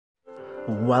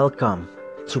Welcome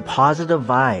to Positive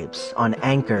Vibes on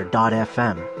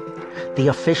Anchor.fm, the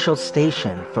official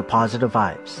station for Positive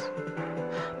Vibes.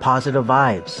 Positive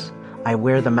Vibes. I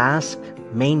wear the mask.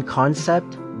 Main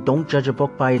concept, don't judge a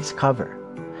book by its cover.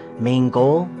 Main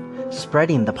goal,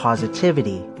 spreading the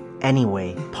positivity any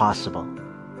way possible.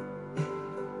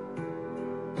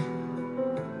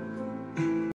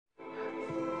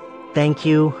 Thank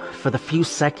you for the few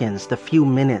seconds, the few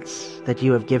minutes that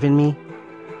you have given me.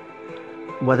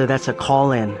 Whether that's a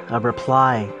call-in, a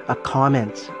reply, a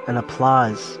comment, an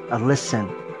applause, a listen,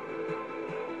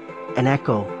 an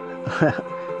echo.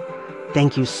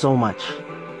 Thank you so much.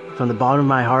 From the bottom of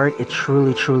my heart, it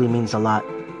truly, truly means a lot.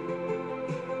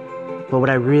 But what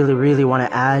I really, really want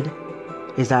to add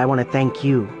is that I want to thank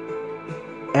you,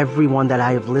 everyone that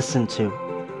I have listened to,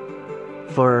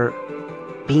 for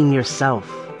being yourself,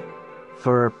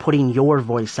 for putting your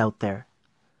voice out there.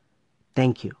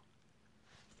 Thank you.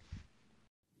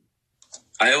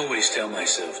 I always tell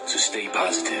myself to stay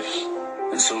positive,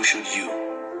 and so should you.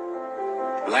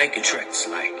 Like attracts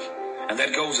like, and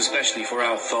that goes especially for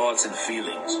our thoughts and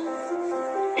feelings.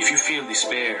 If you feel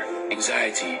despair,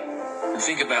 anxiety, and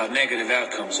think about negative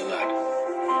outcomes a lot,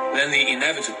 then the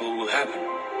inevitable will happen,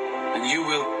 and you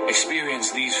will experience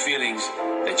these feelings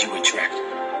that you attract.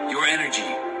 Your energy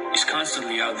is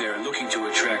constantly out there looking to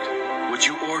attract what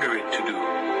you order it to do.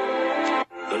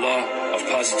 The law of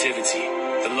positivity,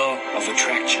 the law of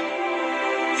attraction.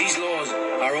 These laws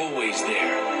are always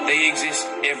there. They exist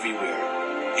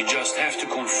everywhere. You just have to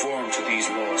conform to these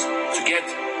laws to get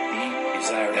the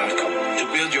desired outcome, to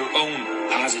build your own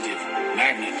positive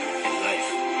magnet in life.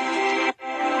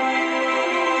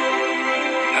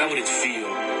 How would it feel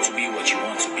to be what you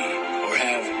want to be, or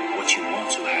have what you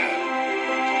want to have?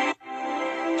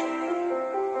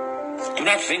 Do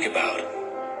not think about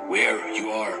where you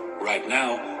are right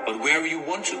now, but where you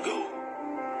want to go.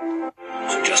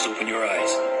 So just open your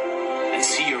eyes and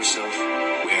see yourself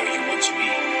where you want to be.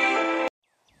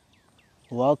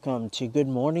 Welcome to Good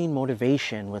Morning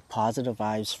Motivation with Positive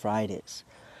Vibes Fridays.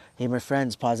 Hey my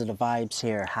friends, Positive Vibes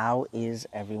here. How is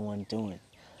everyone doing?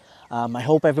 I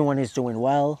hope everyone is doing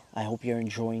well. I hope you're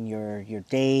enjoying your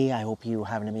day. I hope you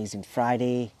have an amazing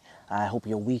Friday. I hope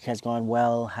your week has gone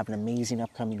well. Have an amazing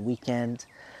upcoming weekend.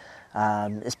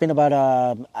 It's been about,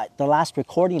 the last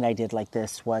recording I did like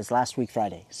this was last week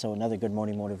Friday. So another Good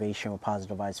Morning Motivation with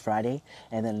Positive Vibes Friday.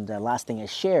 And then the last thing I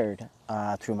shared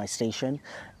through my station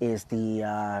is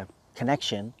the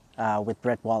connection with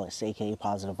Brett Wallace, aka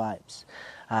Positive Vibes.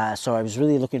 So I was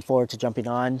really looking forward to jumping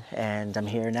on, and I'm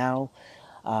here now.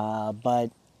 But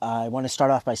I want to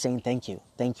start off by saying thank you.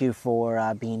 Thank you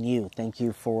for being you. Thank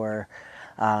you for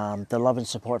the love and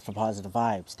support for Positive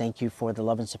Vibes. Thank you for the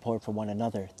love and support for one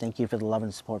another. Thank you for the love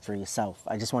and support for yourself.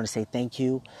 I just want to say thank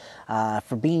you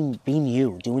for being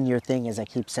you, doing your thing, as I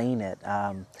keep saying it.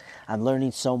 I'm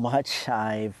learning so much.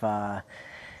 I've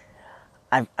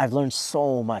learned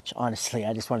so much, honestly.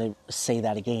 I just want to say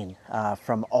that again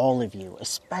from all of you,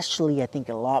 especially I think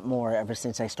a lot more ever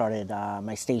since I started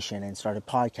my station and started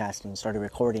podcasting, started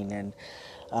recording, and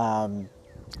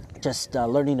just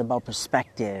learning about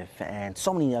perspective and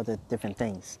so many other different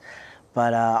things.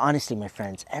 But honestly, my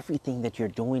friends, everything that you're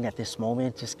doing at this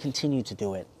moment, just continue to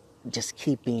do it. Just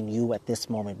keep being you at this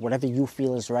moment. Whatever you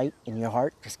feel is right in your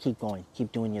heart, just keep going.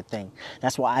 Keep doing your thing.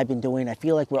 That's what I've been doing. I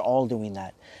feel like we're all doing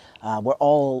that. We're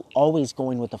all always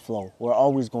going with the flow. We're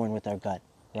always going with our gut,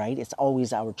 right? It's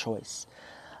always our choice.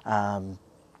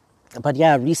 But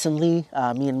yeah, recently,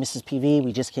 me and Mrs. PV,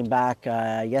 we just came back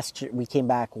we came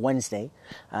back Wednesday.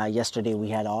 Yesterday we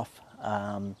had off,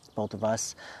 both of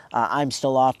us. I'm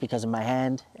still off because of my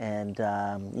hand, and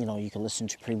you can listen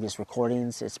to previous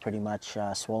recordings. It's pretty much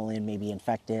swollen, maybe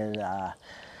infected.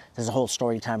 There's a whole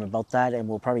story time about that, and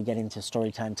we'll probably get into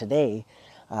story time today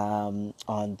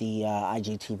on the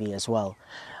IGTV as well.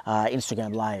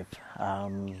 Instagram Live.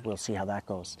 We'll see how that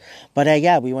goes. But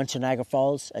yeah, we went to Niagara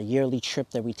Falls, a yearly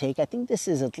trip that we take. I think this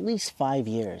is at least 5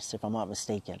 years, if I'm not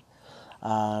mistaken.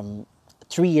 3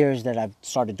 years that I've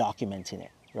started documenting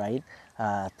it, right?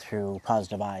 Through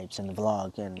Positive Vibes and the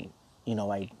vlog. And,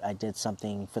 I did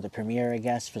something for the premiere, I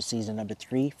guess, for season number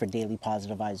 3 for daily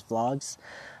Positive Vibes vlogs.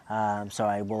 So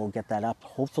I will get that up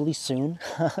hopefully soon.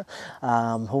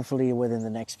 Hopefully within the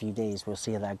next few days. We'll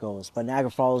see how that goes. But Niagara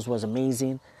Falls was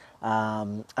amazing.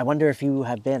 I wonder if you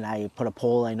have been. I put a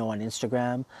poll, I know, on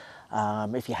Instagram.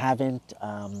 If you haven't,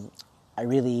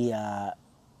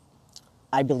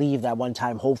 I believe that one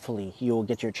time, hopefully, you'll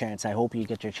get your chance. I hope you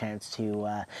get your chance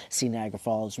to see Niagara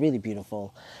Falls. Really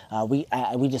beautiful. We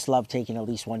just love taking at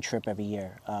least one trip every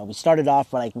year. We started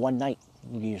off like one night.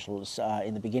 usually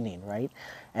in the beginning, right?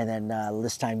 And then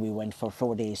this time we went for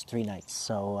 4 days, 3 nights.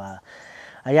 So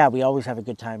yeah, we always have a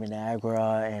good time in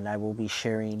Niagara, and I will be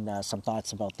sharing some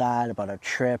thoughts about that, about our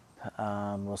trip.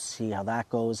 We'll see how that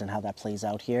goes and how that plays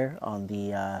out here on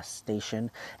the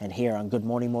station and here on Good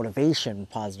Morning Motivation,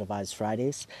 Positive Vibes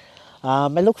Fridays. I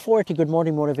look forward to Good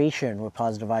Morning Motivation with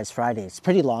Positive Vibes Fridays. It's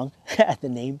pretty long at the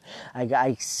name.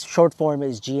 Short form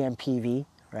is GMPV,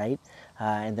 right?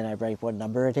 And then I write what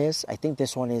number it is. I think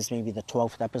this one is maybe the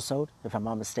 12th episode, if I'm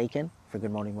not mistaken, for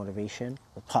Good Morning Motivation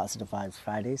with Positive Vibes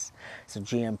Fridays. So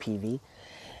GMPV.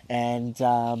 And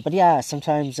but yeah,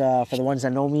 sometimes for the ones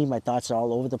that know me, my thoughts are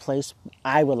all over the place.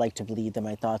 I would like to believe that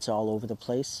my thoughts are all over the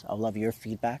place. I'll love your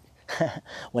feedback,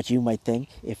 what you might think,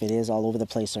 if it is all over the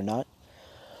place or not.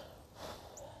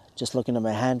 Just looking at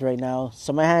my hand right now.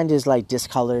 So my hand is like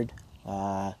discolored.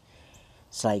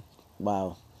 It's like,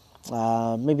 wow.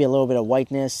 Maybe a little bit of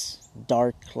whiteness,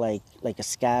 dark, like a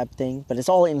scab thing. But it's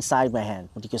all inside my hand,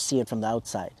 but you can see it from the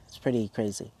outside. It's pretty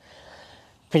crazy.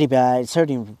 Pretty bad. It's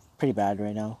hurting pretty bad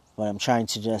right now. But I'm trying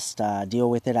to just deal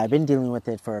with it. I've been dealing with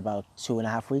it for about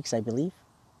 2.5 weeks, I believe,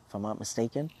 if I'm not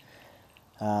mistaken.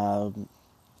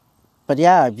 But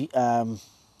yeah,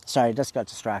 sorry, I just got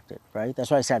distracted, right?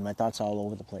 That's why I said my thoughts are all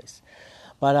over the place.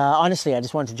 But honestly, I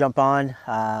just wanted to jump on.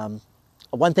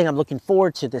 One thing I'm looking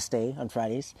forward to this day on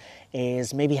Fridays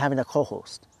is maybe having a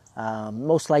co-host.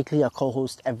 Most likely a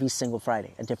co-host every single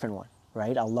Friday, a different one,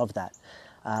 right? I'll love that.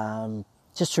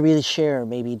 Just to really share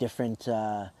maybe different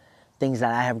things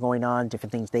that I have going on,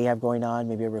 different things they have going on,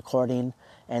 maybe a recording,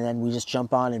 and then we just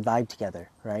jump on and vibe together,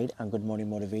 right? On Good Morning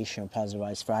Motivation, Positive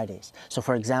Vibes Fridays. So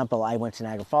for example, I went to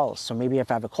Niagara Falls, so maybe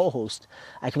if I have a co-host,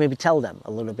 I can maybe tell them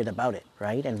a little bit about it,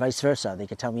 right? And vice versa. They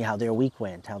could tell me how their week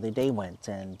went, how their day went,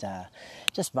 and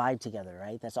just vibe together,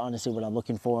 right? That's honestly what I'm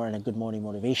looking for in a Good Morning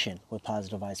Motivation with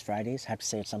Positive Vibes Fridays. I have to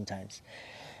say it sometimes.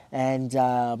 And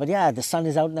but yeah, the sun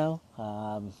is out now.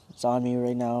 It's on me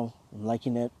right now. I'm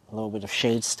liking it. A little bit of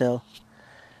shade still.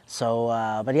 So,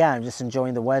 but yeah, I'm just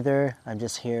enjoying the weather. I'm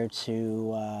just here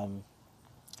to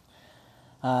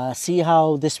see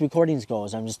how this recordings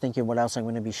goes. I'm just thinking what else I'm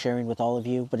going to be sharing with all of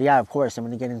you. But yeah, of course, I'm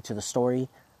going to get into the story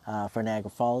for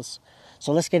Niagara Falls.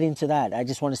 So let's get into that. I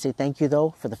just want to say thank you,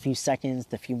 though, for the few seconds,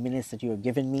 the few minutes that you have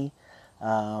given me.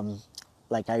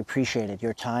 Like, I appreciate it.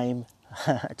 Your time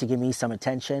to give me some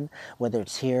attention, whether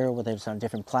it's here, whether it's on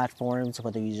different platforms,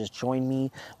 whether you just joined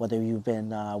me, whether you've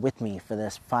been with me for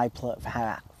this five,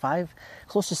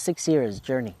 close to 6 years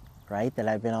journey, right, that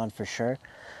I've been on for sure.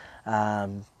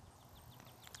 So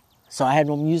I had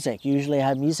no music. Usually I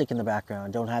have music in the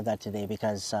background. Don't have that today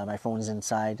because my phone's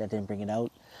inside. I didn't bring it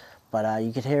out. But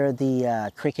you could hear the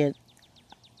cricket.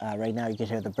 Right now you could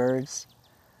hear the birds.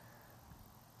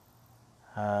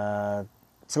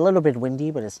 It's a little bit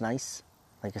windy, but it's nice.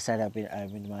 Like I said, I've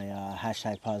been my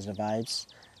hashtag Positive Vibes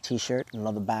t-shirt, and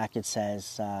on the back it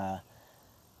says,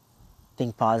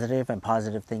 think positive and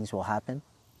positive things will happen.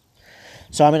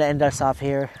 So I'm going to end us off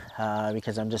here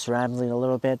because I'm just rambling a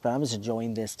little bit, but I'm just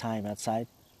enjoying this time outside.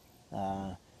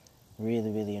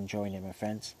 Really, really enjoying it, my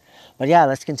friends. But yeah,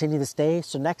 let's continue this day.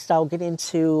 So next I'll get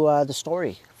into the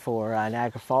story for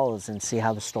Niagara Falls and see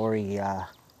how the story,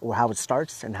 or how it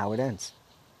starts and how it ends.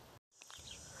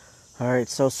 All right,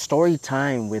 so story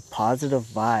time with Positive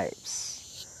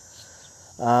Vibes.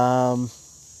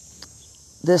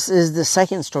 This is the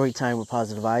second story time with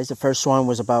Positive Vibes. The first one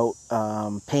was about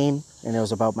pain, and it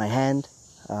was about my hand.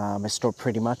 My story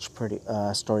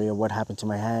story of what happened to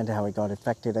my hand, how it got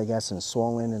infected, I guess, and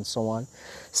swollen and so on.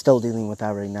 Still dealing with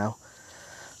that right now.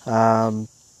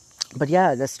 But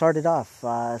yeah, let's start it off.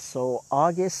 So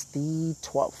August the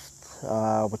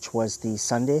 12th, which was the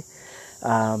Sunday,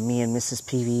 me and Mrs.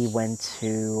 PV went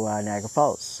to Niagara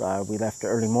Falls. We left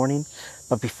early morning.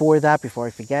 But before that, before I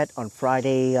forget, on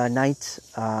Friday night,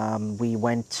 we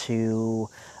went to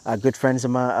a good friend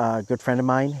of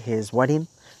mine, his wedding.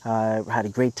 Had a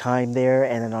great time there.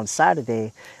 And then on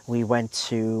Saturday, we went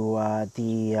to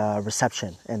the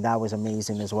reception. And that was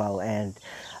amazing as well. And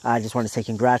I just want to say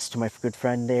congrats to my good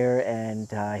friend there and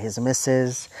his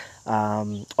missus.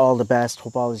 All the best.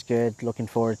 Hope all is good. Looking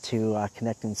forward to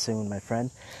connecting soon, my friend.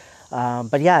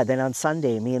 But yeah, then on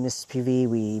Sunday, me and Mrs. PV,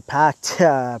 we packed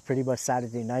pretty much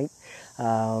Saturday night.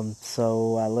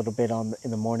 So a little bit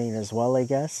in the morning as well, I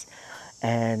guess.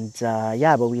 And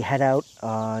yeah, but we head out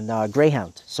on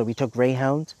Greyhound. So we took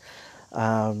Greyhound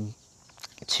from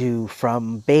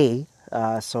Bay.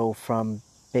 So from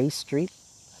Bay Street,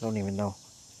 I don't even know.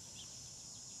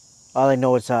 All I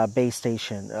know is Bay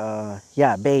Station.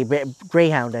 Yeah, Bay,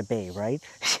 Greyhound at Bay, right?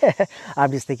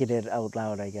 I'm just thinking it out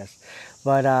loud, I guess.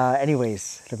 But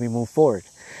anyways, let me move forward.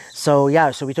 So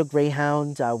yeah, so we took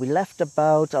Greyhound. We left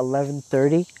about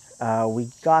 11:30.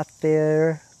 We got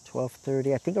there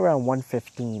 12:30. I think around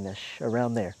 1:15ish,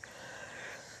 around there.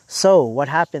 So what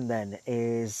happened then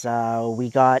is we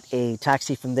got a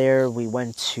taxi from there. We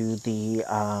went to the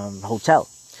hotel.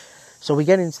 So we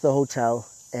get into the hotel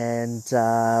and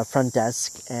front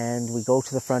desk, and we go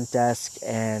to the front desk,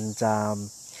 and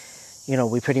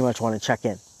we pretty much want to check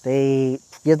in. They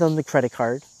give them the credit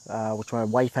card, which my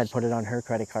wife had put it on her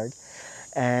credit card,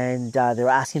 and they were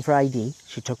asking for ID.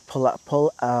 She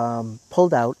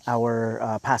pulled out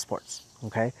our passports,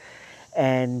 okay,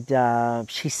 and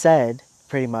she said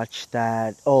pretty much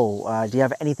that, do you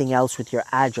have anything else with your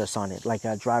address on it, like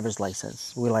a driver's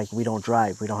license? We're like, we don't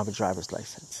drive, we don't have a driver's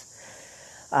license.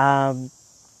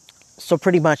 So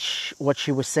pretty much what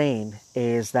she was saying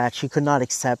is that she could not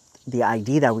accept the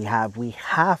ID that we have. We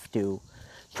have to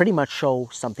pretty much show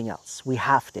something else. We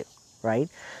have to, right?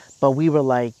 But we were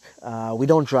like, we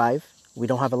don't drive. We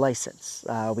don't have a license.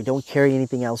 We don't carry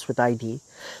anything else with ID.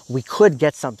 We could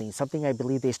get something I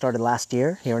believe they started last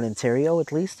year here in Ontario,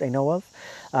 at least I know of.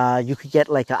 You could get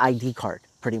like an ID card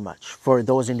pretty much for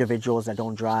those individuals that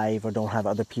don't drive or don't have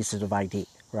other pieces of ID.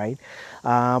 Right?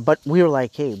 But we were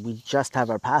like, hey, we just have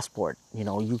our passport.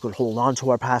 You could hold on to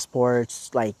our passports.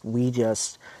 Like, we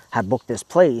just had booked this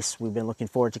place. We've been looking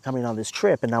forward to coming on this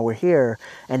trip, and now we're here.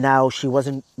 And now she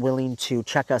wasn't willing to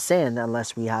check us in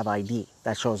unless we have ID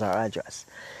that shows our address.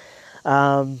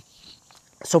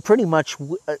 So pretty much,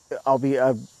 I'll be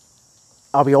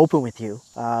open with you.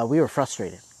 We were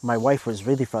frustrated. My wife was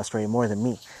really frustrated, more than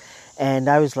me. And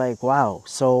I was like, wow.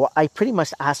 So I pretty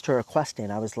much asked her a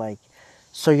question. I was like,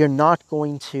 so you're not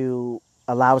going to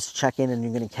allow us to check in, and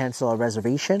you're going to cancel our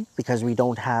reservation because we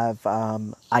don't have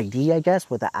ID, I guess,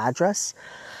 with the address?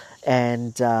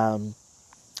 And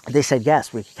they said,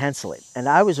 yes, we can cancel it. And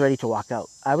I was ready to walk out.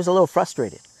 I was a little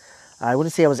frustrated. I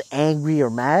wouldn't say I was angry or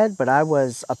mad, but I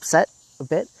was upset a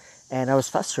bit, and I was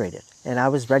frustrated, and I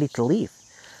was ready to leave.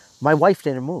 My wife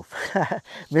didn't move.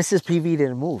 Mrs. PV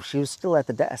didn't move. She was still at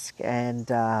the desk. And,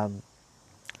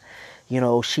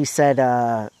 she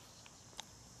said,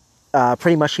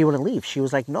 pretty much she wouldn't leave. She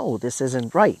was like, no, this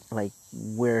isn't right. Like,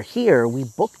 we're here. We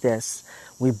booked this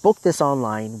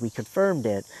online. We confirmed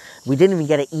it. We didn't even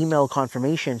get an email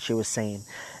confirmation, she was saying.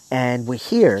 And we're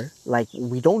here. Like,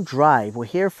 we don't drive. We're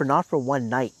here not for one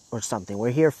night or something. We're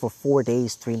here for 4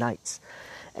 days, 3 nights.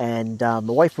 And my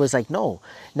wife was like, no.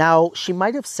 Now, she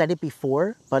might have said it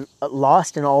before, but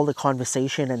lost in all the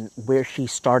conversation and where she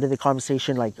started the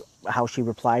conversation, like how she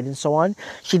replied and so on.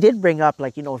 She did bring up,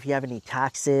 like, if you have any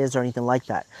taxes or anything like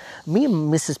that. Me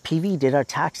and Mrs. PV did our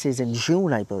taxes in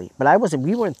June, I believe. But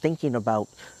we weren't thinking about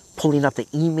pulling up the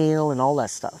email and all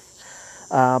that stuff.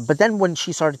 But then when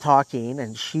she started talking,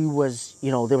 and she was,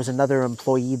 there was another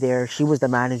employee there. She was the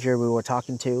manager we were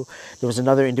talking to. There was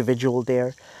another individual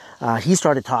there. He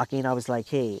started talking. I was like,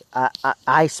 hey,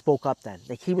 I spoke up then.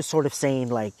 Like, he was sort of saying,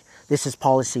 like, this is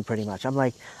policy pretty much. I'm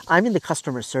like, I'm in the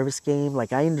customer service game.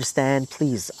 Like, I understand,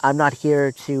 please. I'm not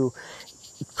here to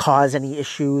cause any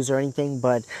issues or anything,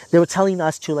 but they were telling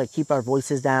us to, like, keep our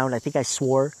voices down. I think I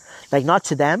swore, like, not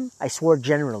to them. I swore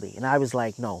generally. And I was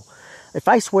like, no. If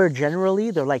I swear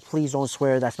generally, they're like, please don't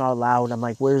swear, that's not allowed. I'm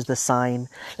like, where's the sign?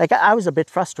 Like, I was a bit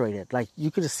frustrated. Like,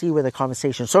 you could see where the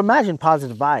conversation. So imagine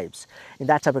positive vibes in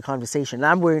that type of conversation. And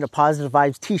I'm wearing a positive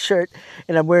vibes t-shirt,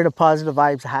 and I'm wearing a positive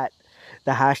vibes hat.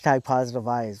 The hashtag positive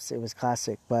vibes. It was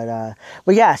classic. But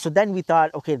yeah, so then we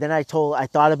thought, okay, then I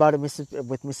thought about it with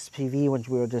Mrs. PV when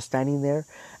we were just standing there.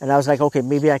 And I was like, okay,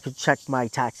 maybe I could check my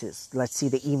taxes. Let's see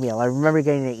the email. I remember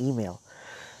getting an email.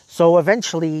 So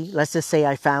eventually, let's just say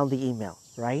I found the email,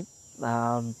 right?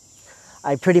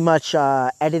 I pretty much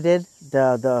edited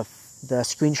the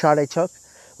screenshot I took,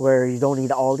 where you don't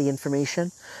need all the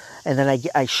information, and then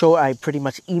I pretty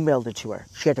much emailed it to her.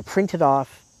 She had to print it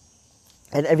off,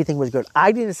 and everything was good.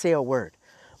 I didn't say a word.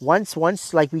 Once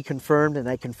like we confirmed, and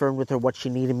I confirmed with her what she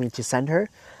needed me to send her,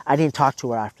 I didn't talk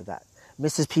to her after that.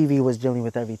 Mrs. PV was dealing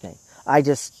with everything. I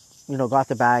just got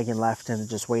the bag and left and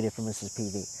just waited for Mrs.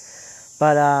 PV.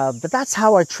 But that's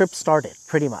how our trip started,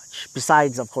 pretty much.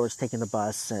 Besides, of course, taking the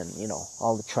bus and,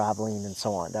 all the traveling and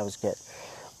so on. That was good.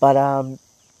 But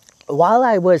while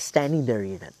I was standing there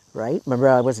even, right? Remember,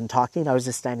 I wasn't talking. I was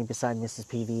just standing beside Mrs.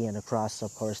 PV and across,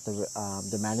 of course,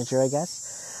 the manager, I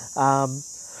guess.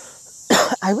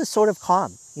 I was sort of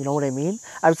calm. You know what I mean?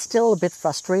 I was still a bit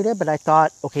frustrated, but I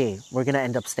thought, okay, we're going to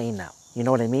end up staying now. You know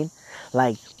what I mean?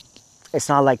 Like, it's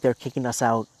not like they're kicking us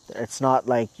out. It's not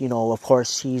like, of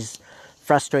course, she's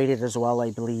frustrated as well, I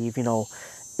believe.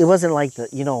 It wasn't like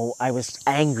I was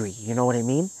angry, you know what I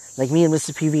mean? Like, me and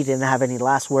Mrs. PV didn't have any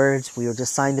last words. We would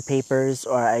just sign the papers,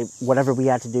 or whatever we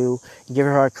had to do, give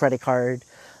her our credit card,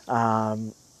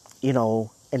 and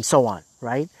so on,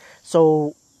 right?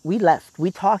 So we left. We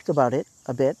talked about it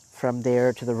a bit from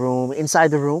there to the room. Inside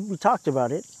the room, we talked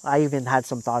about it. I even had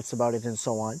some thoughts about it and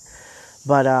so on.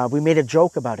 But we made a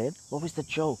joke about it. What was the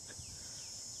joke?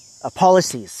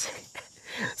 Policies.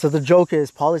 So the joke is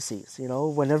policies,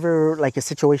 whenever like a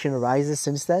situation arises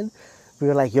since then, we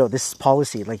were like, yo, this is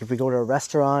policy. Like, if we go to a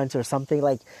restaurant or something,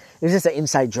 like, it's just an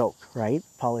inside joke, right?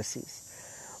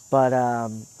 Policies. But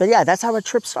yeah, that's how our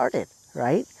trip started,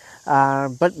 right?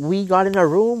 But we got in our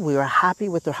room. We were happy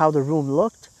with how the room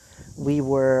looked. We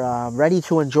were ready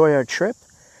to enjoy our trip.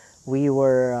 We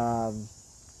were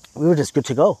just good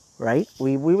to go, right?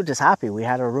 We were just happy. We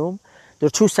had our room. There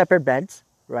were 2 separate beds,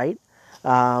 right?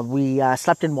 We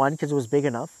slept in one because it was big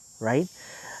enough, right?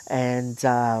 And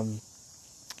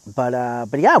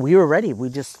but yeah, we were ready. We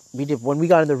did when we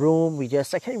got in the room. I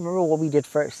can't remember what we did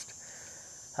first.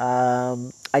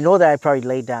 I know that I probably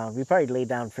laid down. We probably laid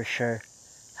down for sure.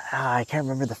 I can't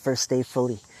remember the first day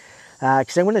fully.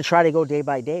 Because I'm going to try to go day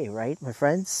by day, right, my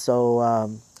friends? So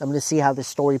I'm going to see how this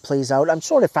story plays out. I'm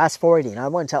sort of fast forwarding. I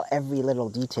want to tell every little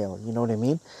detail, you know what I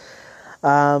mean?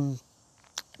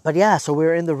 But yeah, so we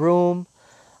were in the room.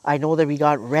 I know that we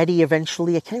got ready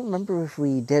eventually. I can't remember if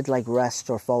we did like rest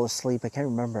or fall asleep. I can't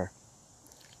remember.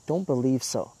 Don't believe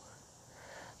so.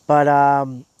 But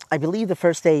I believe the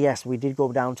first day, yes, we did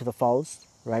go down to the falls,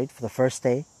 right, for the first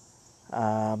day.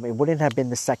 It wouldn't have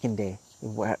been the second day. It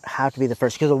would have to be the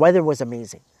first, because the weather was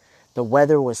amazing. The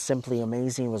weather was simply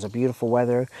amazing. It was a beautiful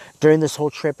weather. During this whole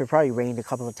trip, it probably rained a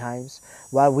couple of times.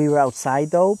 While we were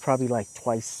outside, though, probably like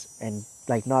twice, and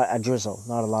like not a drizzle,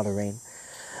 not a lot of rain.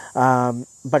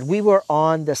 But we were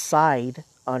on the side,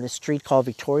 on a street called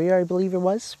Victoria, I believe it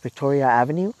was, Victoria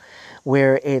Avenue,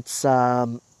 where it's,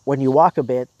 when you walk a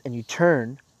bit and you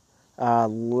turn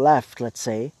left, let's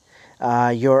say,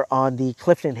 you're on the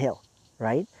Clifton Hill,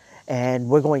 right? And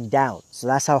we're going down. So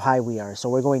that's how high we are. So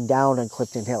we're going down on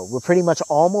Clifton Hill. We're pretty much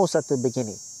almost at the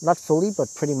beginning. Not fully, but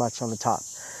pretty much on the top.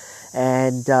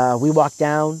 And we walked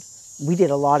down. We did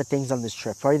a lot of things on this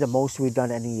trip. Probably the most we've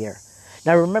done any year.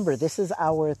 Now remember, this is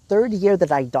our 3rd year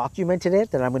that I documented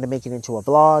it, that I'm going to make it into a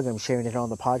vlog. I'm sharing it on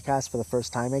the podcast for the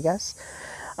first time, I guess.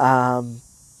 But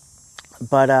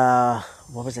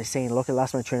what was I saying? Look, I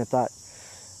lost my train of thought.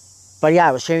 But yeah,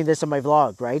 I was sharing this on my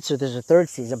vlog, right? So there's a 3rd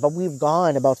season, but we've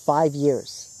gone about 5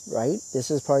 years, right? This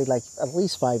is probably like at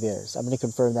least 5 years. I'm going to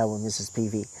confirm that with Mrs.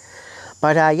 PV.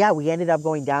 But yeah, we ended up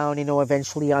going down,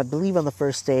 eventually. I believe on the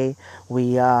first day,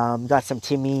 we got some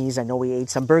Timmy's. I know we ate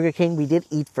some Burger King. We did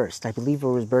eat first. I believe it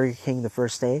was Burger King the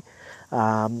first day.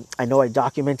 I know I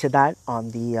documented that on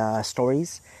the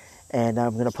stories. And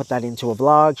I'm going to put that into a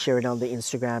vlog, share it on the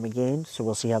Instagram again. So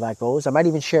we'll see how that goes. I might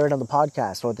even share it on the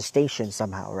podcast or the station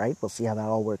somehow, right? We'll see how that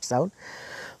all works out.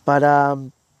 But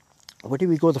where did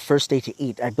we go the first day to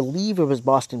eat? I believe it was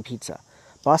Boston Pizza.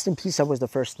 Boston Pizza was the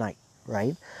first night,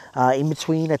 right? In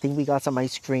between, I think we got some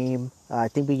ice cream. I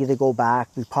think we either go back.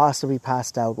 We possibly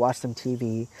passed out, watched some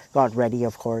TV, got ready,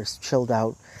 of course, chilled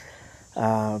out.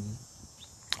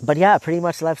 But yeah, pretty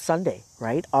much left Sunday,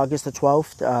 right? August the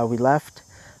 12th, we left.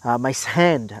 My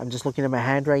hand, I'm just looking at my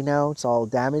hand right now. It's all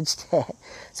damaged.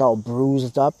 It's all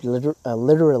bruised up,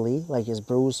 literally, like it's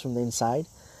bruised from the inside.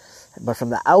 But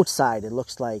from the outside, it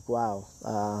looks like, wow,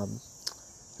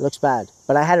 it looks bad.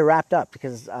 But I had it wrapped up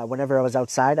because whenever I was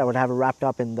outside, I would have it wrapped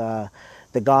up in the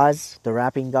gauze, the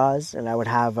wrapping gauze, and I would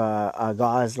have a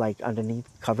gauze like underneath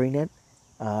covering it.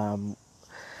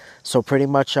 So pretty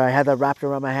much I had that wrapped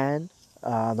around my hand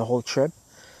the whole trip.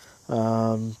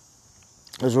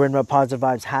 I was wearing my Positive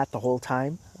Vibes hat the whole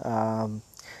time. And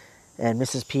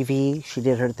Mrs. PV, she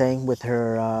did her thing with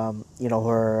her,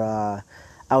 her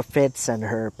outfits and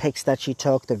her pics that she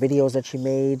took, the videos that she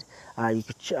made.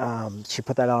 She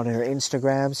put that on her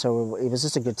Instagram. So it was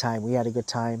just a good time. We had a good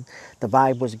time. The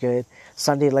vibe was good.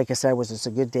 Sunday, like I said, was just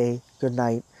a good day, good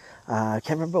night. I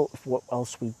can't remember what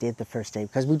else we did the first day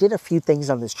because we did a few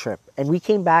things on this trip. And we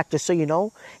came back, just so you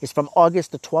know, it's from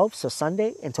August the 12th, so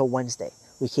Sunday until Wednesday.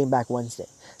 We came back Wednesday.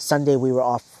 Sunday we were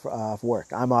off work.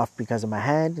 I'm off because of my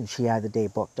hand, and she had the day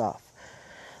booked off.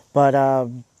 But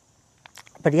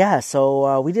yeah,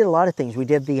 so we did a lot of things. We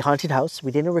did the haunted house.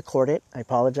 We didn't record it. I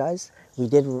apologize. We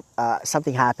did,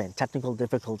 something happened. Technical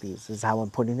difficulties is how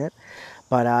I'm putting it.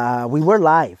 But we were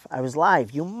live. I was live.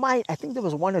 I think there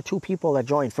was 1 or 2 people that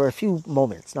joined for a few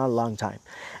moments, not a long time.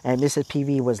 And Mrs.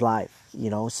 PV was live,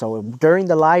 so during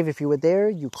the live, if you were there,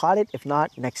 you caught it. If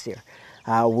not, next year.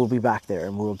 we'll be back there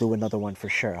and we'll do another one for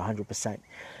sure, 100%.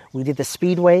 We did the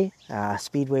Speedway.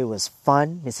 Speedway was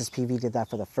fun. Mrs. PV did that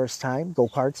for the first time.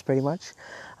 Go-karts, pretty much.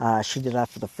 She did that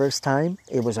for the first time.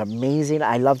 It was amazing.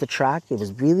 I love the track. It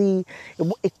was really...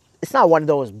 It's not one of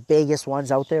those biggest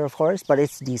ones out there, of course, but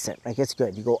it's decent. Like, it's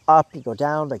good. You go up, you go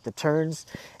down, like the turns.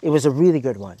 It was a really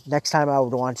good one. Next time I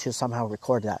would want to somehow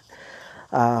record that.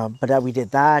 But we did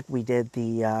that. We did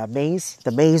the maze.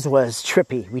 The maze was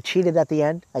trippy. We cheated at the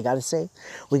end, I gotta say.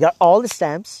 We got all the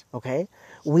stamps, okay?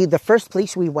 The first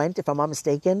place we went, if I'm not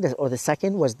mistaken, or the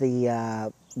second, was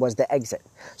the exit.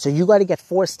 So you got to get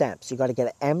 4 stamps. You got to get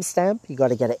an M stamp, you got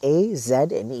to get an A, Z,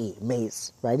 and E,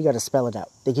 maze, right? You got to spell it out.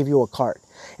 They give you a card.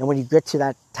 And when you get to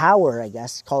that tower, I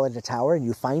guess, call it a tower, and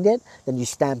you find it, then you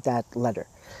stamp that letter.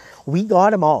 We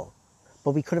got them all,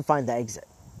 but we couldn't find the exit,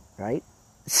 right?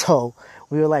 So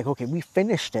we were like, okay, we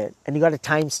finished it, and you got to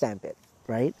timestamp it,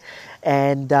 right?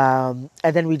 And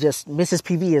then we just, Mrs.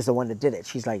 PV is the one that did it.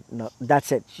 She's like, no,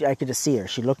 that's it. I could just see her.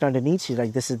 She looked underneath. She's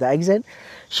like, this is the exit.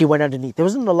 She went underneath. There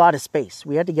wasn't a lot of space.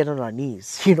 We had to get on our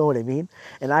knees. You know what I mean?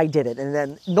 And I did it. And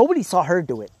then nobody saw her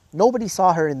do it. Nobody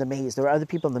saw her in the maze. There were other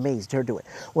people in the maze to her do it.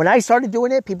 When I started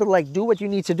doing it, people were like, do what you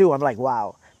need to do. I'm like,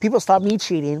 wow. People stopped me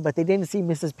cheating, but they didn't see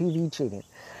Mrs. PV cheating.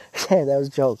 Yeah, that was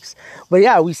jokes. But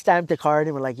yeah, we stamped the card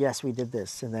and we're like, yes, we did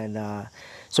this. And then,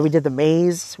 so we did the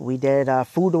maze. We did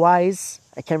food-wise.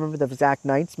 I can't remember the exact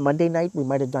nights. Monday night, we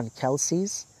might have done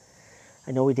Kelsey's.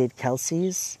 I know we did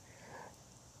Kelsey's.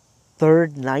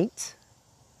 Third night,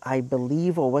 I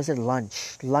believe, or was it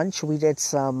lunch? Lunch, we did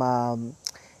some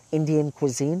Indian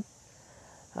cuisine.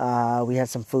 We had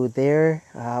some food there.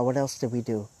 What else did we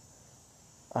do?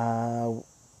 There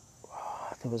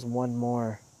was one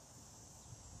more.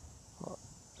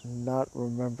 Not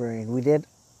remembering. We did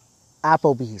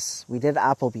Applebee's.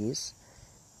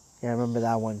 Yeah, I remember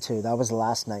that one too. That was the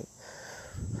last night.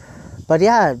 But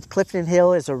yeah, Clifton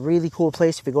Hill is a really cool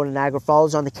place if you go to Niagara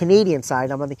Falls. On the Canadian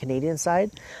side, I'm on the Canadian side.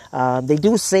 They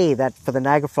do say that for the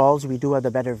Niagara Falls, we do have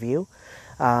the better view.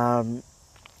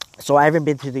 So I haven't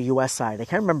been to the U.S. side. I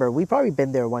can't remember. We've probably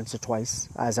been there once or twice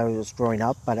as I was growing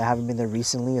up, but I haven't been there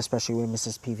recently, especially with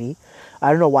Mrs. PV.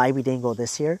 I don't know why we didn't go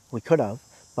this year. We could have.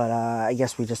 But I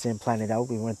guess we just didn't plan it out.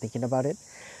 We weren't thinking about it.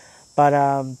 But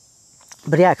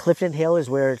yeah, Clifton Hill is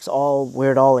where it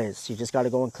all is. You just got to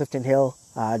go on Clifton Hill.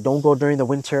 Don't go during the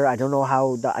winter. I don't know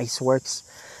how the ice works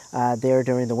there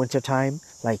during the winter time,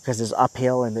 like because there's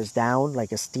uphill and there's down,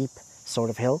 like a steep sort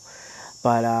of hill.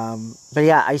 But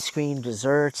yeah, ice cream,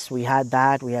 desserts. We had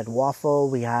that. We had waffle.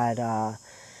 We had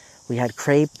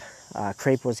crepe.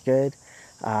 Crepe was good.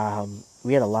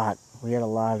 We had a lot. We had a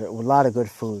lot of good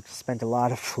food. Spent a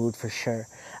lot of food for sure.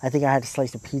 I think I had a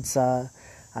slice of pizza,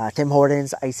 Tim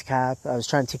Hortons, ice cap. I was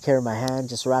trying to take care of my hand,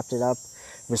 just wrapped it up.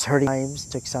 It was hurting times.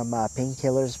 Took some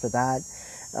painkillers for that.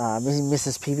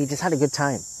 Mrs. PV just had a good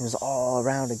time. It was all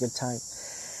around a good time.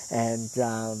 And,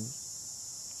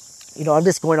 I'm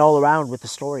just going all around with the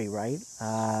story, right?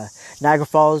 Niagara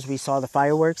Falls, we saw the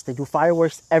fireworks. They do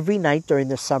fireworks every night during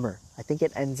the summer. I think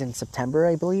it ends in September,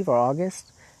 I believe, or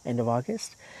August, end of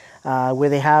August. Where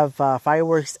they have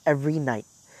fireworks every night.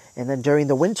 And then during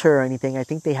the winter or anything, I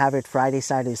think they have it Friday,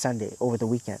 Saturday, Sunday, over the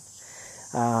weekend.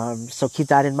 So keep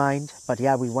that in mind. But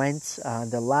yeah, we went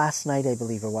the last night, I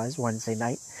believe it was, Wednesday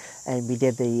night. And we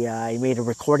did I made a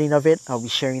recording of it. I'll be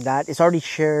sharing that. It's already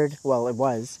shared, well, it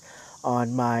was,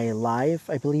 on my live.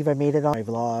 I believe I made it on my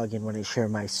vlog and when I share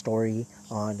my story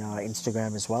on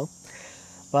Instagram as well.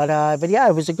 But yeah,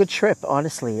 it was a good trip,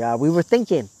 honestly. We were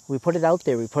thinking, we put it out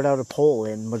there, we put out a poll,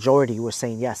 and majority were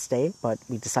saying, yes, stay, but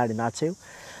we decided not to.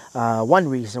 One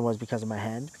reason was because of my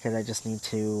hand, because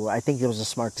I think it was a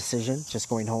smart decision, just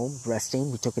going home,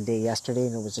 resting. We took a day yesterday,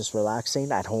 and it was just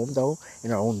relaxing, at home though,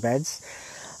 in our own beds.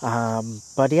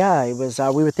 But yeah, it was,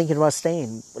 we were thinking about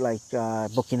staying,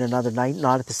 booking another night,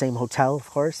 not at the same hotel, of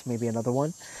course, maybe another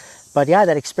one. But yeah,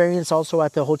 that experience also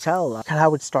at the hotel,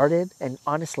 how it started, and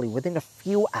honestly, within a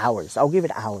few hours, I'll give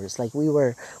it hours, we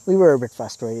were a bit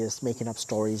frustrated, just making up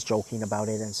stories, joking about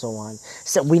it, and so on.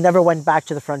 So we never went back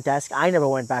to the front desk. I never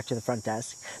went back to the front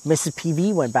desk. Mrs.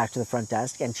 PV went back to the front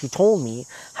desk, and she told me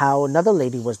how another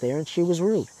lady was there, and she was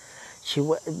rude. She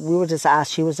was just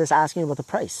asking about the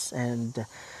price, and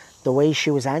the way she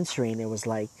was answering, it was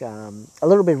a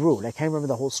little bit rude. I can't remember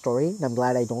the whole story, and I'm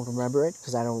glad I don't remember it,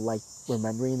 because I don't like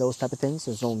remembering those type of things.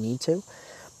 There's no need to.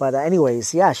 But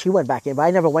anyways, yeah, she went back in, but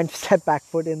I never stepped back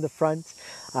foot in the front.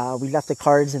 We left the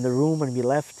cards in the room when we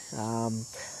left.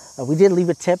 We did leave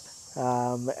a tip,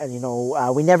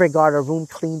 and we never got our room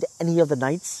cleaned any of the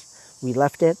nights. We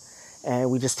left it, and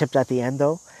we just tipped at the end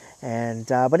though. And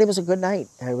but it was a good night.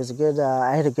 It was a good.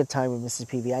 I had a good time with Mrs.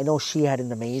 PV. I know she had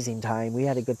an amazing time. We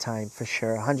had a good time for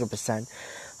sure,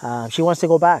 100%. She wants to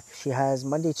go back. She has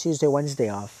Monday, Tuesday, Wednesday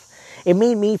off. It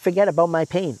made me forget about my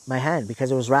pain, my hand,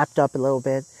 because it was wrapped up a little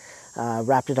bit.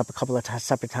 Wrapped it up a couple of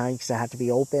separate times because it had to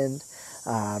be opened.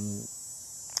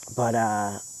 But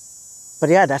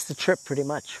yeah, that's the trip pretty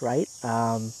much, right?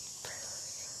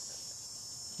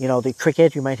 You know, the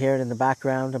cricket, you might hear it in the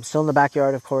background. I'm still in the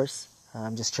backyard, of course.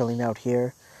 I'm just chilling out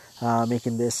here,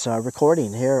 making this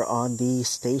recording here on the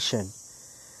station.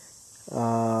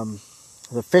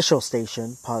 The official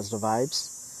station, Positive Vibes.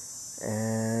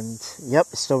 And, yep,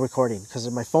 it's still recording because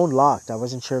my phone locked. I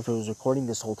wasn't sure if it was recording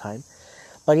this whole time.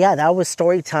 But yeah, that was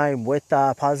story time with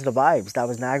Positive Vibes. That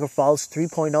was Niagara Falls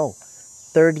 3.0.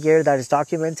 Third year that is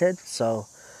documented. So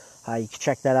you can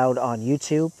check that out on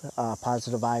YouTube,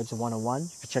 Positive Vibes 101. You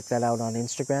can check that out on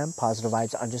Instagram, Positive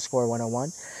Vibes _101.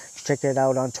 You can check it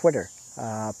out on Twitter,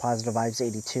 Positive Vibes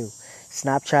 82.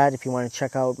 Snapchat, if you want to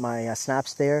check out my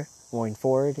snaps there going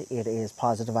forward, it is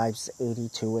Positive Vibes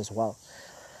 82 as well.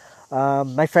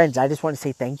 My friends, I just want to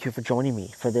say thank you for joining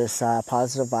me for this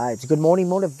Positive Vibes. Good morning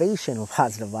motivation with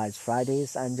Positive Vibes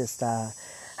Fridays. I'm just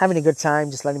having a good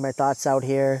time, just letting my thoughts out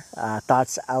here,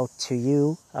 thoughts out to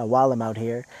you while I'm out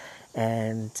here.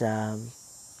 And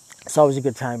it's always a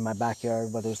good time in my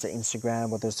backyard, whether it's the Instagram,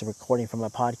 whether it's the recording from my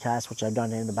podcast, which I've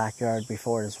done in the backyard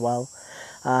before as well.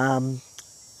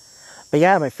 But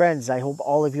yeah, my friends, I hope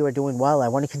all of you are doing well. I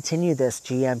want to continue this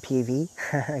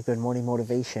GMPV, Good Morning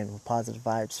Motivation with Positive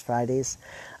Vibes Fridays.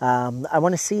 I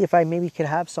want to see if I maybe could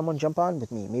have someone jump on with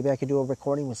me. Maybe I could do a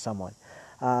recording with someone.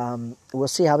 We'll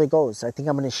see how it goes. I think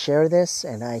I'm going to share this,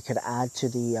 and I could add to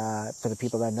the for the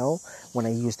people that know, when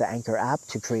I use the Anchor app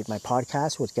to create my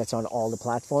podcast, which gets on all the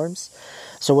platforms.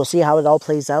 So we'll see how it all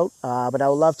plays out. But I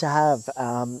would love to have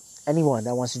anyone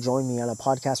that wants to join me on a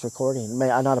podcast recording.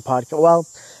 Not a podcast. Well,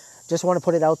 just want to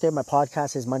put it out there. My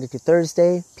podcast is Monday to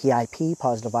Thursday, PIP,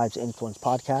 Positive Vibes Influence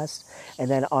Podcast. And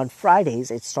then on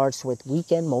Fridays, it starts with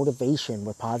Weekend Motivation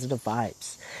with Positive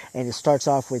Vibes. And it starts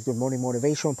off with Good Morning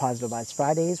Motivation with Positive Vibes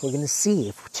Fridays. We're going to see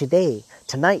if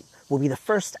tonight, will be the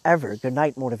first ever Good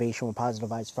Night Motivation with Positive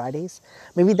Vibes Fridays.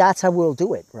 Maybe that's how we'll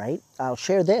do it, right? I'll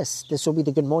share this. This will be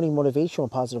the Good Morning Motivation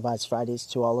with Positive Vibes Fridays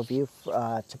to all of you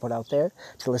to put out there,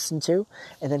 to listen to.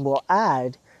 And then we'll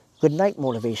add Good Night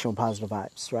Motivation with Positive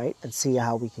Vibes, right? And see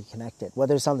how we can connect it.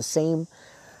 Whether it's on the same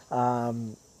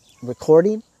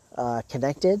recording,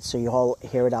 connected, so you all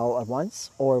hear it all at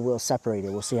once, or we'll separate it.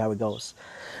 We'll see how it goes.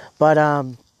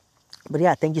 But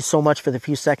yeah, thank you so much for the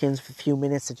few seconds, for few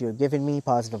minutes that you have given me,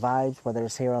 Positive Vibes, whether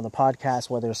it's here on the podcast,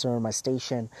 whether it's here on my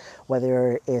station,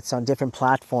 whether it's on different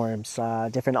platforms,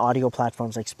 different audio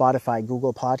platforms like Spotify,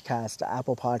 Google Podcasts,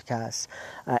 Apple Podcasts,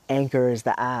 Anchor is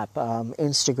the app,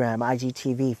 Instagram,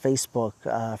 IGTV, Facebook,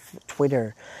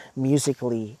 Twitter,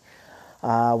 Musical.ly,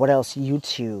 what else?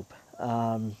 YouTube,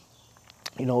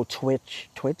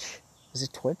 Twitch. Is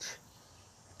it Twitch?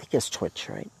 I think it's Twitch,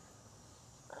 right?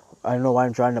 I don't know why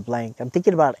I'm drawing a blank. I'm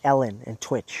thinking about Ellen and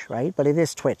Twitch, right? But it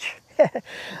is Twitch.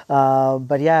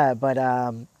 But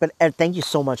thank you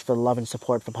so much for the love and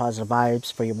support for Positive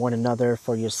Vibes, for your one another,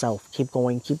 for yourself. Keep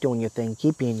going, keep doing your thing,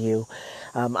 keep being you.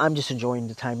 I'm just enjoying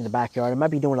the time in the backyard. I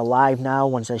might be doing a live now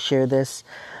once I share this.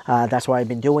 That's what I've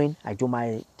been doing. I do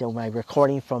my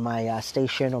recording from my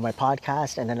station or my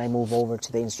podcast, and then I move over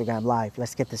to the Instagram Live.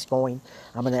 Let's get this going.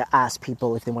 I'm going to ask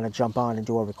people if they want to jump on and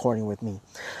do a recording with me.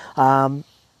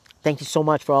 Thank you so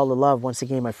much for all the love once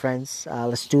again, my friends.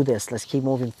 Let's do this. Let's keep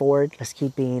moving forward. Let's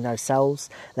keep being ourselves.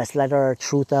 Let's let our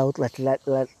truth out.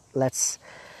 Let's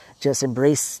just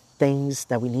embrace things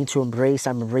that we need to embrace.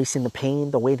 I'm embracing the pain.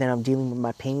 The way that I'm dealing with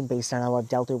my pain based on how I've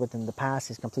dealt with it in the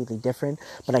past is completely different,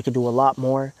 but I could do a lot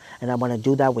more, and I want to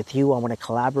do that with you. I want to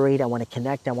collaborate. I want to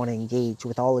connect. I want to engage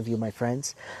with all of you, my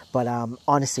friends. But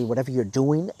honestly, whatever you're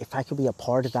doing, if I could be a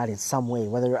part of that in some way,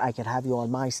 whether I could have you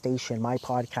on my station, my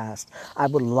podcast, I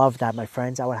would love that, my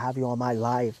friends. I would have you on my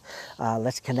live.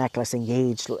 Let's connect. Let's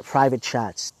engage. Private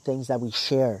chats, things that we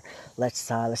share. Let's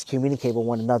communicate with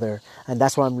one another, and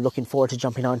that's why I'm looking forward to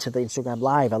jumping onto the Instagram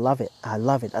Live. I love it. I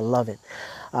love it. I love it.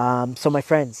 So my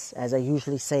friends, as I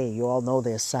usually say, you all know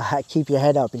this, keep your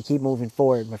head up and keep moving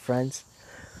forward, my friends.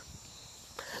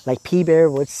 Like P. Bear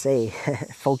would say,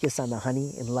 focus on the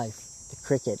honey in life. The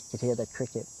cricket, you could hear that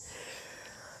cricket.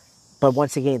 But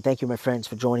once again, thank you, my friends,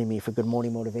 for joining me for Good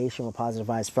Morning Motivation with Positive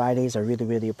Vibes Fridays. I really,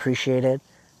 really appreciate it.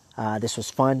 This was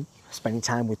fun, spending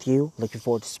time with you. Looking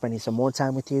forward to spending some more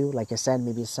time with you. Like I said,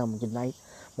 maybe some good night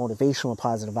motivation with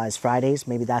Positive Vibes Fridays.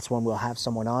 Maybe that's when we'll have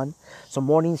someone on. So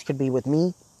mornings could be with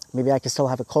me. Maybe I can still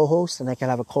have a co-host, and I can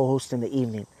have a co-host in the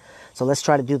evening. So let's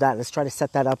try to do that. Let's try to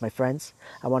set that up, my friends.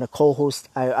 I want a co-host.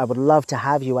 I would love to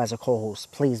have you as a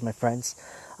co-host, please, my friends.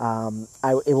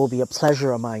 It will be a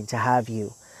pleasure of mine to have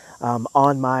you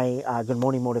on my Good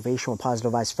Morning Motivation with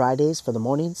Positive Vibes Fridays for the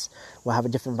mornings. We'll have a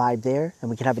different vibe there, and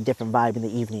we can have a different vibe in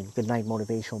the evening. Good Night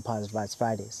Motivation with Positive Vibes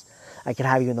Fridays. I could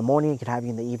have you in the morning. I could have you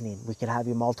in the evening. We could have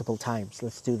you multiple times.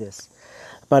 Let's do this.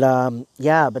 But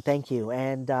but thank you.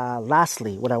 And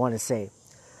lastly, what I want to say,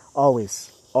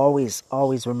 always, always,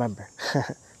 always remember,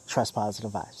 trust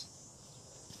positive vibes.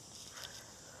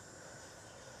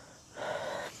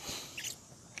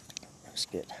 That was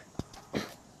good.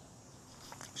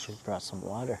 Should have brought some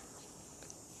water.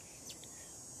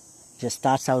 Just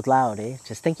thoughts out loud, eh?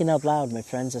 Just thinking out loud, my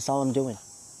friends. That's all I'm doing.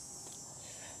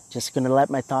 Just gonna let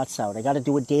my thoughts out. I gotta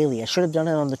do it daily. I should have done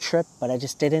it on the trip, but I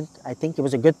just didn't. I think it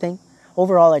was a good thing.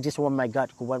 Overall, I just went my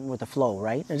gut, went with the flow,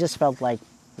 right? I just felt like,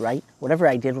 right? Whatever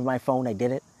I did with my phone, I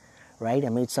did it, right? I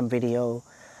made some video.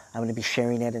 I'm gonna be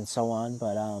sharing it and so on,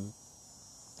 but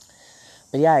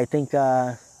yeah, I think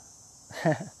I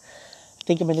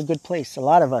think I'm in a good place. A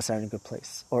lot of us are in a good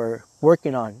place, or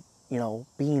working on,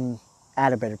 being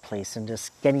at a better place and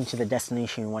just getting to the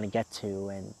destination we want to get to,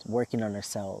 and working on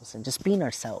ourselves and just being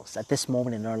ourselves at this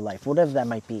moment in our life, whatever that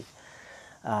might be.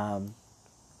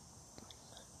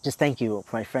 Just thank you,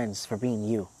 my friends, for being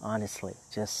you, honestly.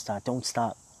 Just don't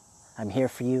stop. I'm here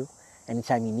for you.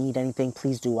 Anytime you need anything,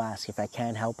 please do ask. If I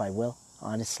can help, I will,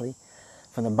 honestly.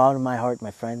 From the bottom of my heart,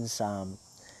 my friends, I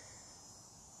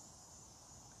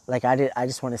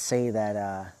just want to say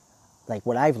that,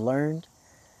 what I've learned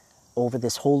over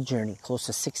this whole journey, close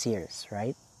to 6 years,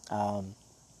 right?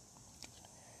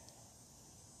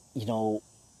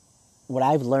 What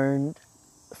I've learned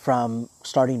from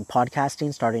starting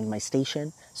podcasting, starting my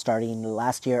station, starting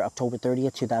last year, October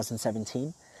 30th,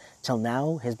 2017, till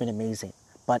now has been amazing.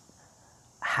 But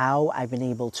how I've been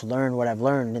able to learn what I've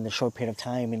learned in the short period of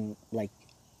time, and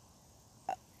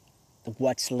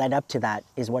what's led up to that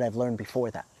is what I've learned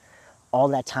before that. All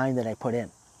that time that I put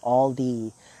in, all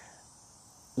the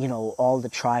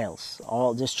trials,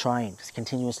 all just trying, just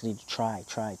continuously to try.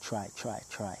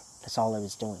 That's all I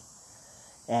was doing.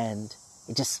 And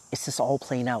it's just all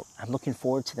playing out. I'm looking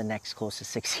forward to the next close to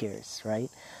 6 years, right?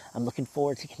 I'm looking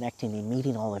forward to connecting and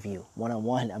meeting all of you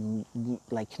one-on-one. I'm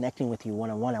connecting with you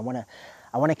one-on-one. I want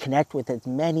to connect with as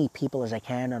many people as I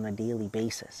can on a daily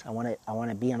basis. I want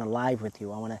to be on a live with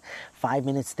you. I want to 5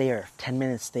 minutes there, 10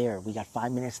 minutes there. We got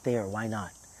 5 minutes there. Why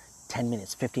not? 10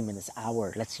 minutes, 15 minutes,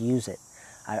 hour. Let's use it.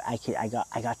 I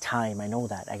got time. I know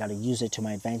that. I got to use it to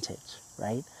my advantage,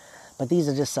 right? But these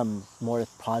are just some more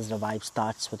positive vibes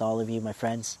thoughts with all of you, my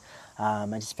friends. I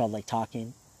just felt like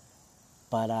talking.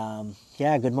 But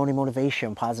Good Morning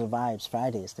Motivation, Positive Vibes,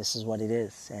 Fridays. This is what it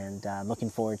is. And I'm looking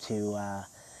forward to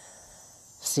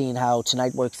seeing how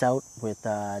tonight works out with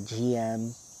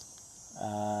GM.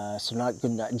 So not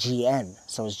good, GN.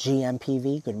 So it's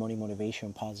GMPV, Good Morning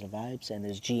Motivation, Positive Vibes. And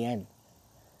there's GNPV,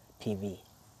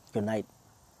 Good Night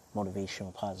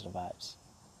Motivation, Positive Vibes.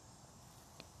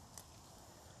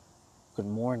 Good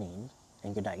morning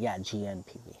and good night. Yeah,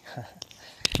 GNPV.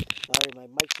 Alright, my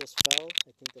mic just fell.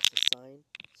 I think that's a sign.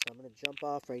 So I'm going to jump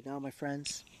off right now, my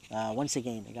friends. Once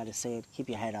again, I got to say it. Keep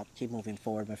your head up. Keep moving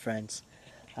forward, my friends.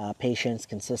 Patience,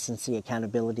 consistency,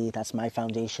 accountability. That's my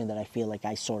foundation that I feel like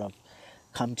I sort of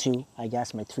come to, I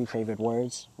guess, my 3 favorite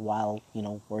words while,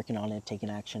 working on it, taking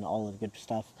action, all of the good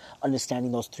stuff.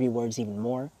 Understanding those 3 words even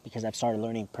more because I've started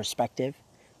learning perspective,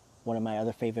 one of my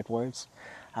other favorite words.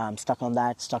 Stuck on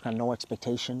that, stuck on no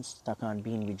expectations, stuck on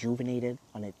being rejuvenated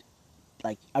on it.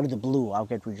 Like, out of the blue, I'll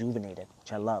get rejuvenated,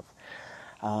 which I love.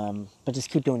 But just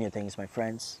keep doing your things, my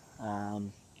friends. A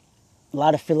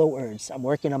lot of filler words. I'm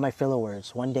working on my filler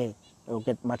words. One day, it'll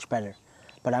get much better.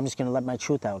 But I'm just going to let my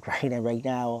truth out, right? And right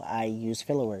now, I use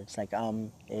filler words like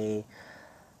a,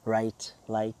 right,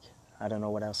 like. I don't know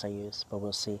what else I use, but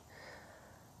we'll see.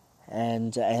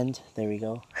 And there we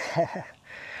go.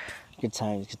 Good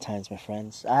times, my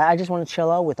friends. I just want to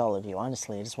chill out with all of you,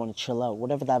 honestly. I just want to chill out,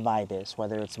 whatever that vibe is,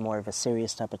 whether it's more of a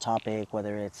serious type of topic,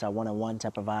 whether it's a one-on-one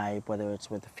type of vibe, whether it's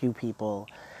with a few people,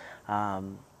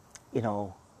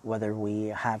 whether we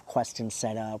have questions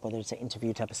set up, whether it's an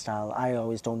interview type of style. I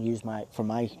always don't use my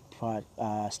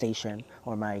station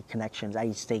or my connections.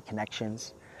 I stay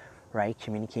connections, right?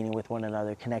 Communicating with one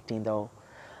another, connecting though,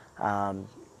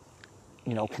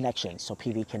 connections. So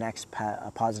PV Connects,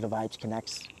 Positive Vibes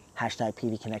Connects. #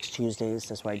 PV Connects Tuesdays.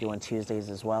 That's what I do on Tuesdays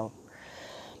as well.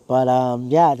 But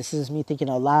yeah, this is me thinking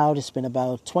out loud. It's been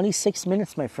about 26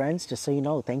 minutes, my friends, just so you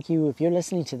know. Thank you if you're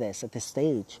listening to this at this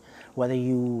stage, whether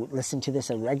you listen to this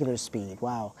at regular speed.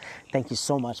 Wow, thank you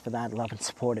so much for that love and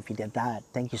support if you did that.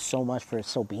 Thank you so much for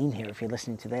still being here if you're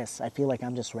listening to this. I feel like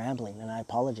I'm just rambling, and I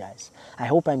apologize. I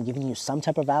hope I'm giving you some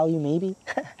type of value, maybe.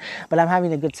 But I'm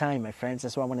having a good time, my friends.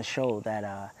 That's what I want to show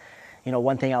that,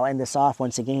 one thing, I'll end this off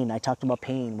once again. I talked about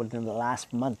pain within the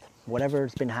last month.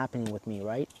 Whatever's been happening with me,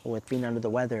 right? With being under the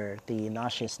weather, the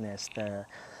nauseousness, the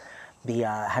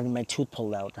having my tooth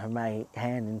pulled out, having my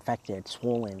hand infected,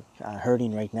 swollen,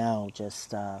 hurting right now,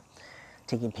 just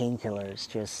taking painkillers,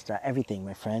 just everything,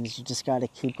 my friends. You just gotta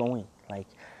keep going. Like,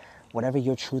 whatever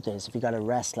your truth is, if you gotta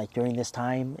rest, like during this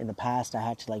time in the past, I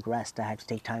had to rest. I had to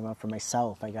take time out for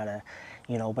myself. I gotta,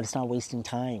 but it's not wasting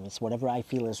time. It's whatever I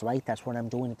feel is right. That's what I'm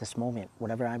doing at this moment.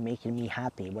 Whatever I'm making me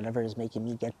happy, whatever is making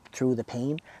me get through the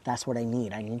pain, that's what I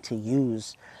need. I need to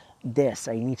use this.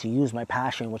 I need to use my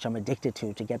passion, which I'm addicted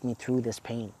to get me through this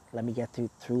pain. Let me get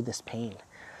through this pain.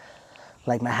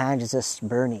 Like, my hand is just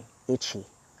burning, itchy,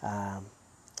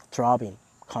 throbbing,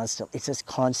 constant. It's just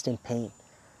constant pain.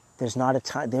 There's not a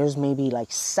time, there's maybe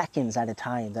like seconds at a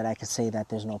time that I could say that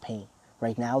there's no pain.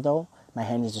 Right now, though, my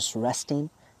hand is just resting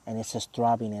and it's just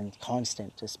throbbing and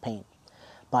constant, just pain.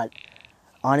 But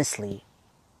honestly,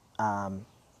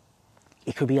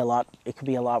 it could be a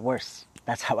lot worse.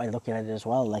 That's how I look at it as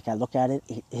well. Like, I look at it,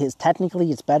 technically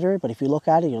it's better, but if you look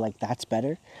at it, you're like, that's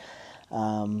better.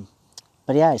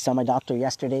 But yeah, I saw my doctor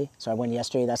yesterday, so I went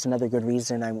yesterday. That's another good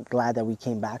reason I'm glad that we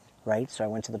came back, right? So I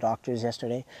went to the doctor's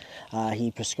yesterday.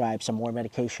 He prescribed some more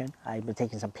medication. I've been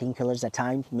taking some painkillers at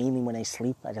times, mainly when I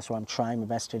sleep. That's what I'm trying my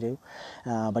best to do.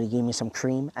 But he gave me some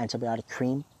cream, antibiotic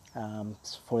cream,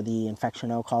 for the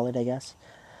infection, I'll call it, I guess.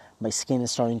 My skin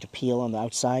is starting to peel on the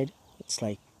outside. It's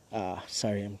like,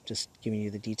 sorry, I'm just giving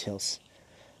you the details.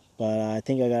 But I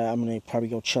think I'm going to probably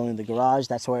go chill in the garage.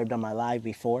 That's where I've done my live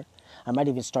before. I might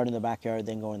even start in the backyard,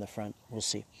 then go in the front. We'll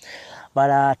see.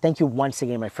 But thank you once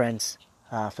again, my friends,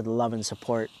 for the love and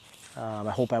support. I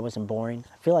hope I wasn't boring.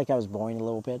 I feel like I was boring a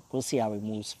little bit. We'll see how it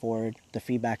moves forward, the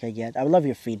feedback I get. I would love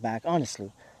your feedback,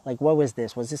 honestly. Like, what was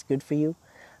this? Was this good for you?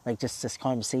 Like, just this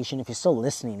conversation. If you're still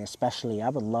listening, especially, I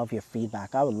would love your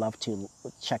feedback. I would love to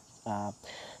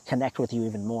connect with you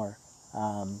even more,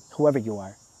 whoever you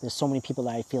are. There's so many people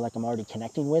that I feel like I'm already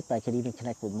connecting with, but I could even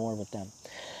connect with more with them.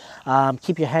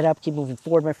 Keep your head up, keep moving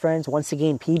forward, my friends. Once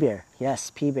again, P-Bear.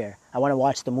 Yes, P-Bear. I want to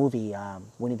watch the movie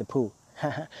Winnie the Pooh.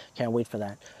 Can't wait for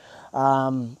that.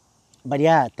 But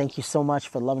yeah, thank you so much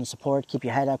for the love and support. Keep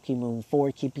your head up, keep moving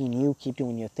forward, keep being you, keep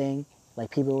doing your thing. Like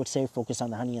people would say, focus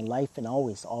on the honey in life, and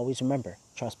always, always remember,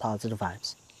 trust positive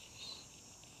vibes.